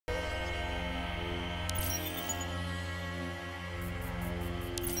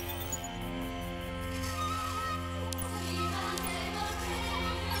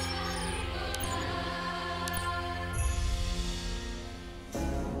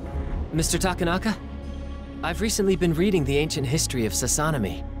Mr. Takanaka? I've recently been reading the ancient history of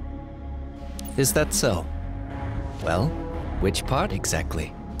Sassanami. Is that so? Well, which part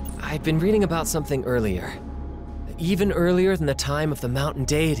exactly? I've been reading about something earlier. Even earlier than the time of the mountain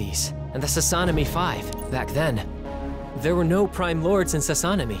deities and the Sassanami Five. Back then, there were no prime lords in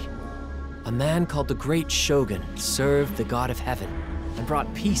Sassanami. A man called the Great Shogun served the god of heaven and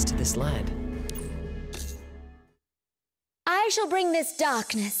brought peace to this land. I shall bring this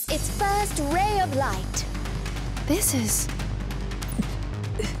darkness its first ray of light. This is...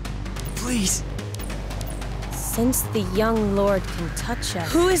 Please. Since the young lord can touch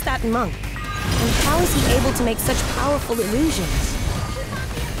us... Who is that monk? And how is he able to make such powerful illusions?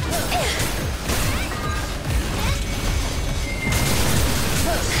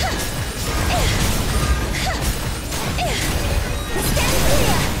 Stand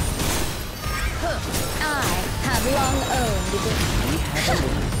clear! I have long owned this. We have a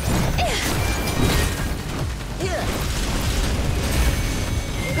lead.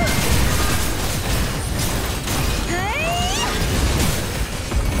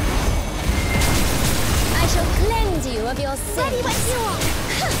 I shall cleanse you of your sins. Ready when you are.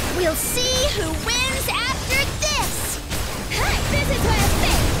 We'll see who wins after this. This is where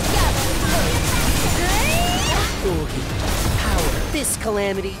faith gathers. Power. This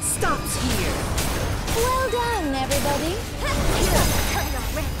calamity stops here. Well done, everybody.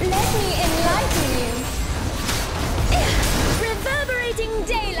 Let me enlighten you. Reverberating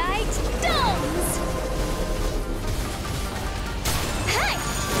daylight dawns. Hey!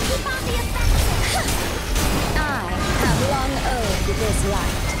 Keep on the offensive. I have long owed this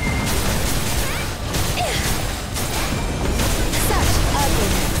light. Such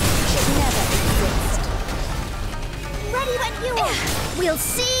ugliness should never exist. Ready when you are. We'll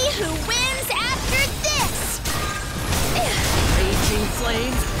see who wins after this. Raging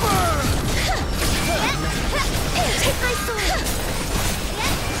flames burn! Take my sword.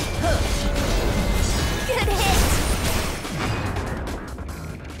 Good hit.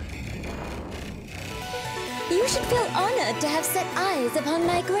 You should feel honored to have set eyes upon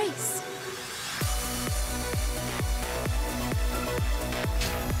my grace.